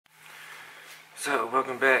So,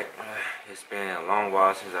 welcome back. It's been a long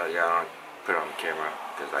while since I got on, put on the camera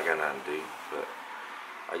because I got nothing to do. But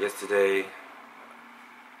I guess today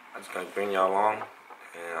I'm just gonna bring y'all along,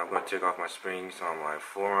 and I'm gonna take off my springs on my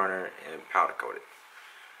 4Runner and powder coat it.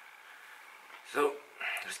 So,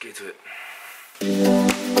 let's get to it.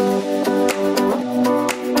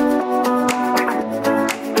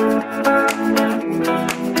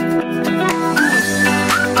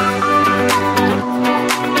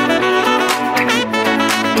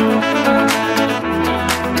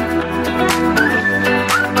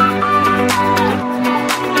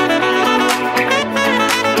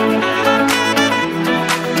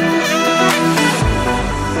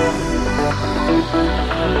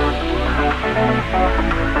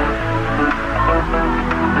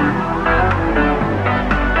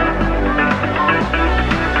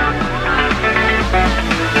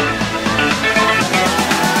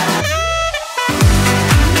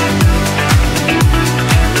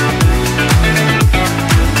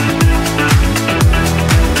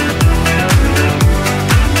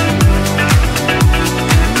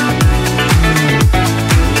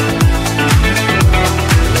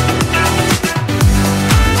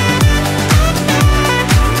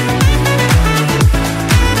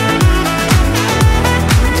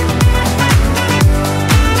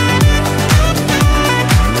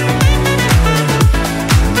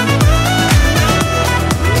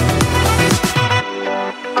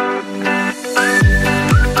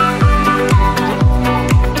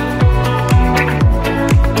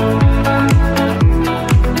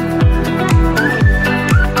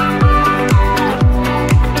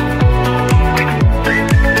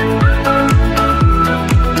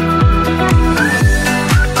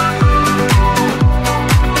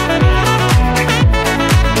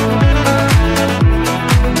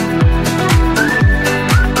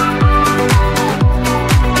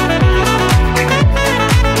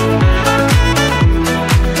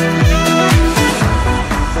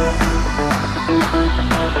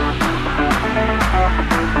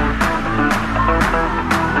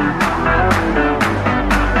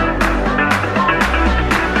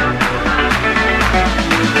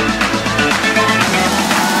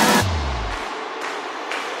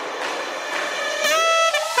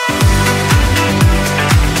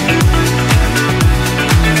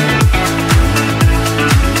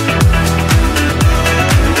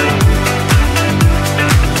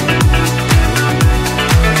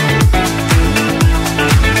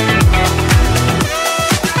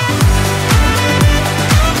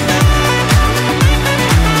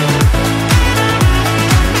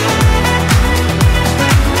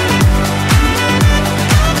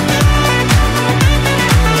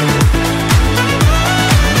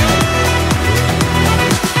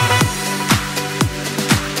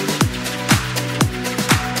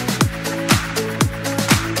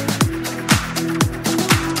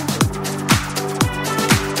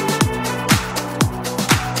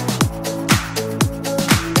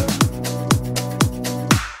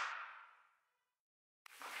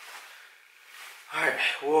 Alright,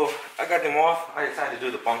 well, I got them off. I decided to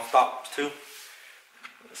do the bump stops too.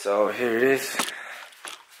 So here it is.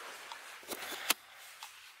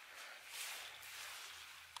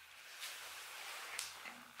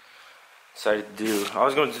 I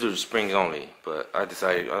was going to do the springs only, but I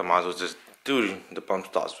decided I might as well just do the bump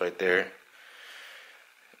stops right there.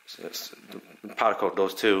 So powder coat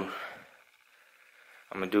those two.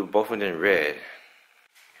 I'm going to do both of them in red.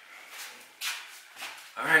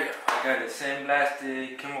 Alright, I got it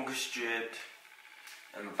sandblasted, chemical stripped.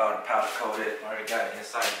 I'm about to powder coat it. Already got it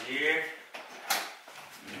inside here.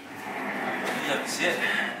 Yep, see it.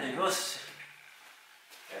 There it goes.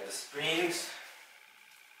 Got the springs.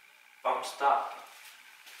 Bump stop.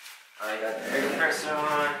 I got the air compressor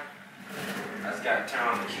on. I just gotta turn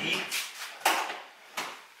on the key.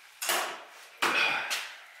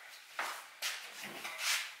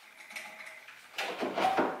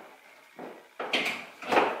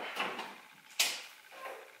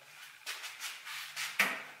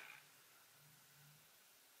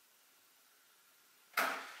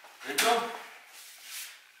 There you go.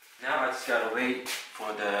 Now I just gotta wait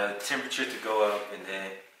for the temperature to go up, and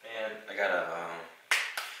then I gotta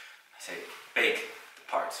bake the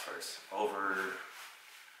parts first over.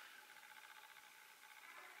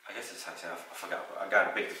 I guess it's how to say, I forgot. But I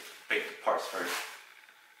gotta bake the parts first,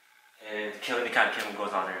 and any kind of chemical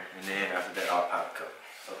goes on there, and then after that I'll powder coat.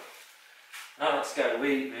 So now I just gotta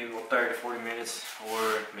wait maybe 30 to 40 minutes,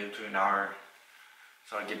 or maybe to an hour.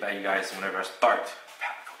 So I'll get back to you guys whenever I start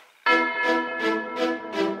powder coating.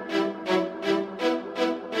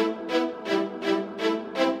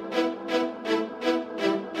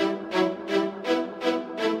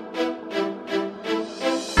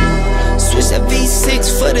 Set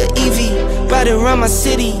V6 for the EV, ride around my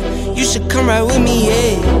city. You should come ride with me,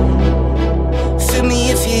 yeah. Feel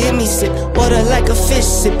me if you hear me, sip water like a fish,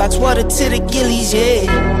 sip box water to the gillies,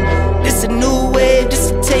 yeah. This a new wave,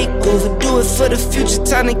 this a takeover. Do it for the future,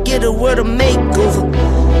 time to get a world a makeover.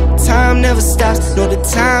 Time never stops, no the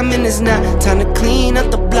timing is not. Time to clean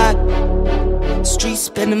up the block. Streets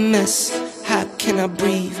been a mess, how can I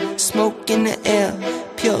breathe? Smoke in the air,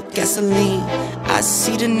 pure gasoline. I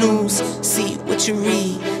see the news, see what you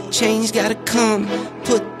read. Change gotta come,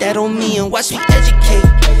 put that on me and watch me educate.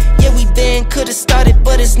 Yeah, we been, could've started,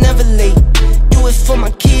 but it's never late. Do it for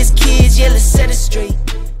my kids, yeah, let's set it straight.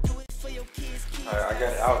 Alright, I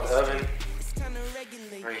got it out of the oven,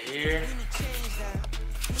 right here.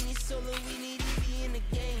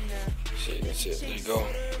 Shit, that's it, there you go.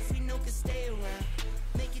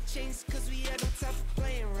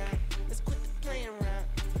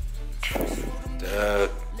 The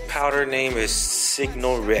powder name is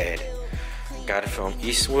Signal Red. Got it from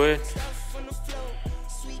Eastwood.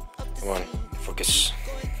 Come on, focus.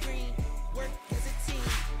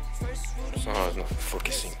 Somehow it's not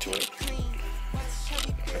focusing to it.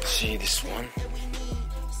 Let's see this one.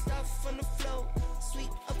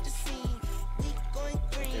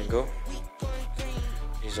 There you go.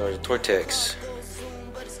 These are the Tortex.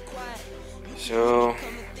 So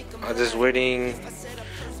I'm just waiting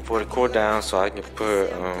for the cool down so I can put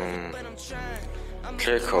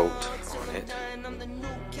clear coat on it.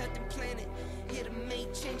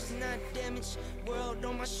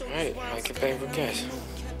 Alright, I'll get back with guys.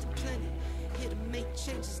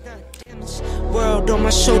 World on my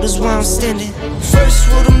shoulders while I'm standing. First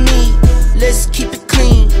rule to me, let's keep it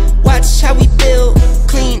clean. Watch how we build,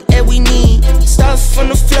 clean air we need. Start from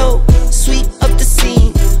the flow, sweep up the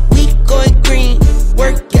scene. We going green,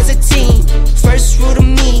 work as a team. First rule to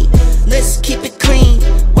me, let's keep it clean.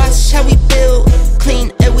 Watch how we build,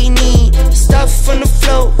 clean air we need. Start from the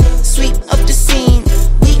flow, sweep up the scene.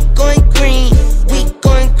 We going green, we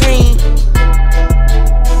going green.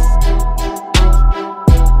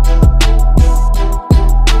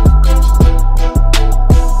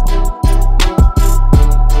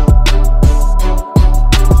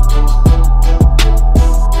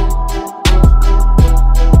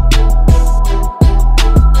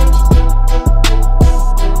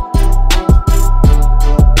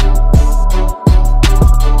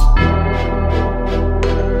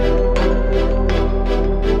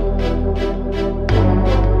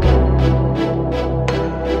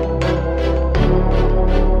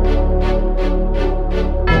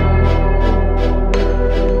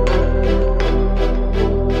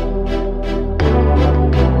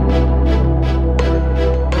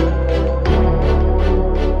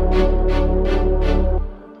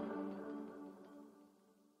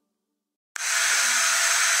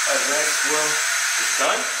 It's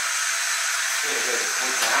done. Let it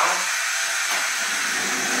cool down.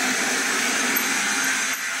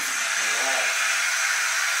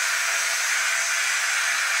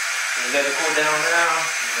 Let it cool down now.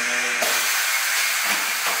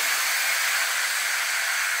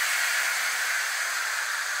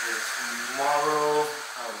 Tomorrow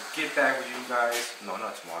I'll get back with you guys. No,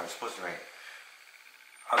 not tomorrow. It's supposed to rain.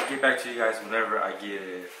 I'll get back to you guys whenever I get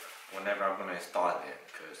it. Whenever I'm gonna install it,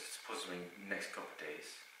 because it's supposed to rain next couple days.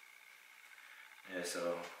 Yeah,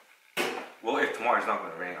 so well, if tomorrow's not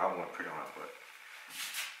gonna rain, I'm gonna put it on. But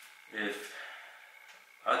if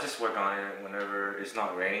I'll just work on it whenever it's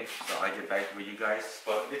not raining, so I get back with you guys.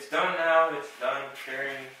 But it's done now. It's done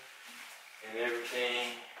clearing and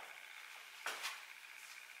everything.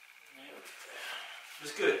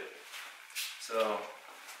 It's good. So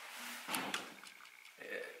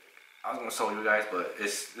I was gonna show you guys, but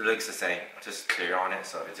it looks the same. Just clear on it,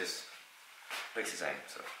 so it just looks the same.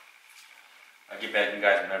 So I'll get back to you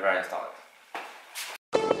guys whenever I install it.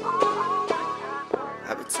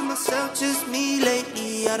 I've been to myself, just me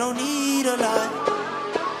lately. I don't need a lot.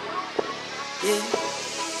 Yeah,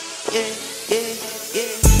 yeah, yeah,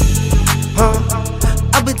 yeah.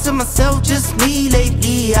 I've been to myself, just me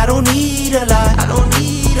lately. I don't need a lot. I don't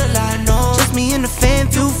need a lot, no. Just me and the fam,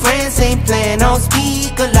 few friends ain't playing. I don't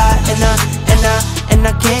speak a lot, and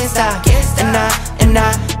I can't stop. And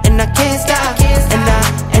I can't stop.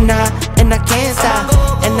 And I can't stop.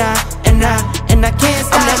 And I can't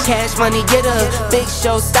stop. I'm that cash money getter, big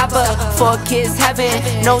show stopper. 4 kids having,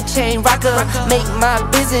 no chain rocker. Make my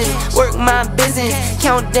business, work my business.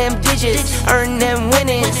 Count them digits, earn them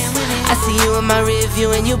winnings. I see you in my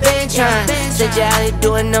review and you been trying. Said you out here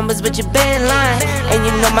doing numbers but you been lying. And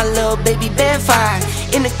you know my little baby been fine.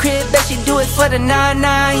 In the crib bet she do it for the 9-9.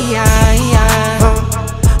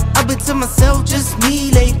 I've been to myself, just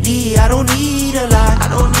me lately. I don't need a lot, I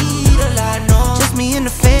don't need a lot, no. Just me and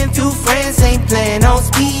the fam, few friends ain't playing, I don't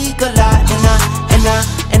speak a lot.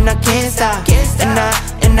 And I can't stop, and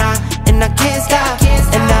I can't stop,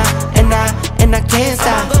 and I can't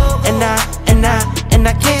stop, and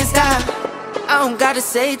I can't stop. I don't gotta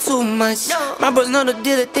say too much. My bros know the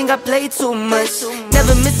deal, they think I play too much.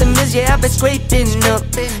 Never miss a miss, yeah, I've been scraping up.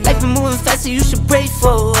 Life been moving fast, so you should pray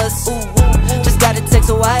for us. Just got a text,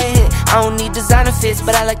 so I hit. I don't need designer fits,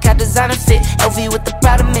 but I like how designer fit. LV with the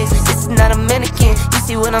Prada mix, this is not a mannequin. You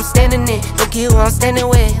see what I'm standing in, don't care who I'm standing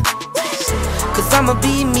with. Cause I'ma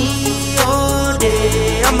be me all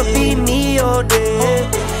day, I'ma be me all day.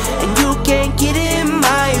 And you can't get in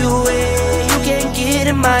my way, you can't get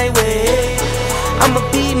in my way. I'ma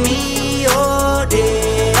be me all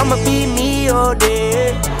day, I'ma be me all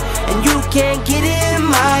day. And you can't get in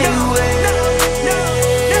my way.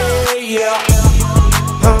 Yeah.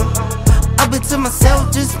 I've been to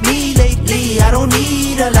myself, just me lately. I don't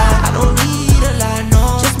need a lot, I don't need a lot,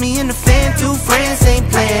 no. Just me and the fam, few friends ain't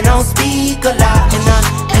playing, I don't speak a lot.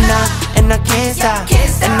 And I can't stop,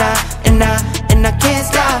 and I can't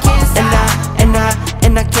stop, and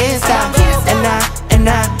I can't stop,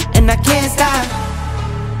 and I can't stop.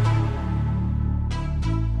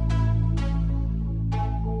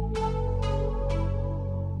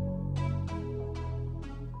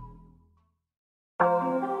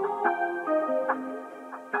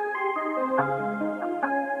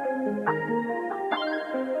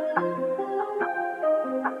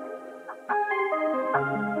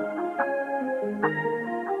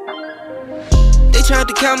 They tried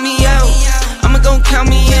to count me out, I'ma gon' count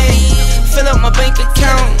me in. Fill up my bank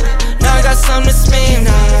account, now I got something to spend.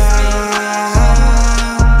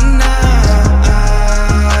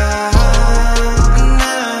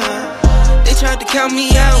 They tried to count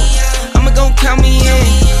me out, I'ma gon' count me in.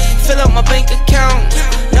 Fill up my bank account,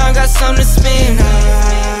 now I got something to spend.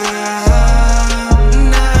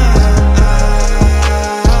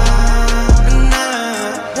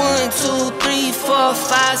 1, 2, 3, 4,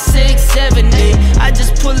 5, 6, 7, 8. I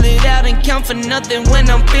just pull it out and count for nothing when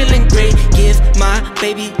I'm feeling great. Give my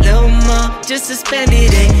baby little more just to spend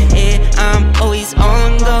it, and I'm always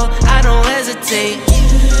on go, I don't hesitate.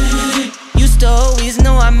 Used to always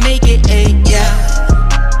know I make it, yeah.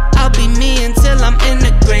 I'll be me until I'm in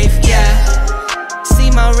the grave, yeah.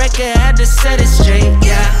 See my record, had to set it straight,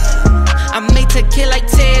 yeah. I made to kill like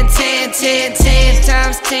 10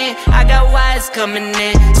 times 10. I got wires coming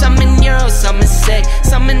in, some in euros, some in sec,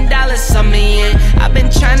 some in dollars, some in yen. I've been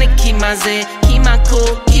trying to keep my zen, keep my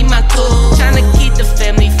cool, trying to keep the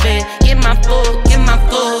family fed. Get my food, get my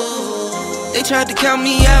food. They tried to count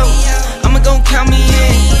me out, I'ma gon' count me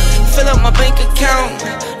in. Fill up my bank account,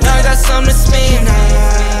 now I got something to spend.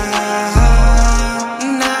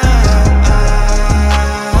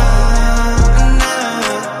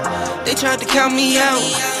 They tried to count me out,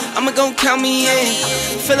 I'ma gon' count me in.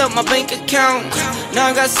 Fill up my bank account, now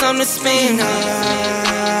I got something to spend.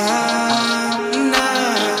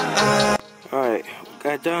 Alright,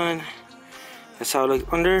 got done. That's how it looks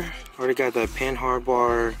under. Already got that pin hard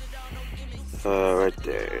bar right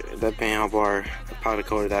there. That pin hard bar, I powder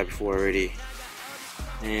coated that before already.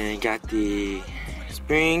 And got the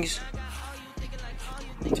springs,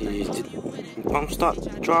 the pump stop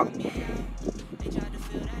drop.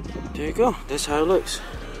 There you go, that's how it looks.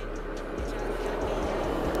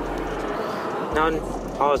 Now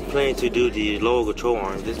I was planning to do the lower control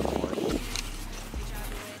arm, this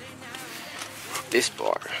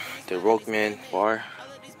bar, the Rockman bar,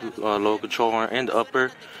 lower control arm and the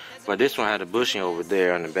upper, but this one had a bushing over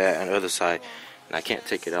there on the back on the other side, and I can't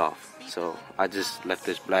take it off, so I just left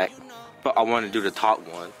this black. But I want to do the top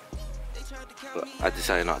one, but I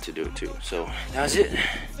decided not to do it too. So that's it.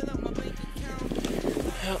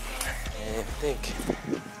 Yep. And I think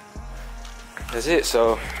that's it.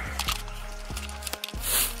 So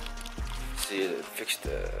see, fix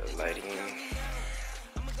the lighting.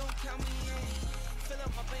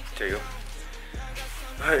 There you go.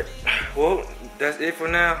 Alright, well, that's it for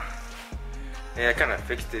now. And I kind of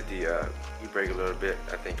fixed it, the e-brake a little bit.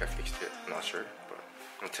 I think I fixed it, I'm not sure, but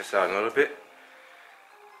I'm gonna test it out a little bit.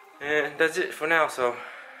 And that's it for now, so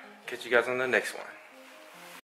catch you guys on the next one.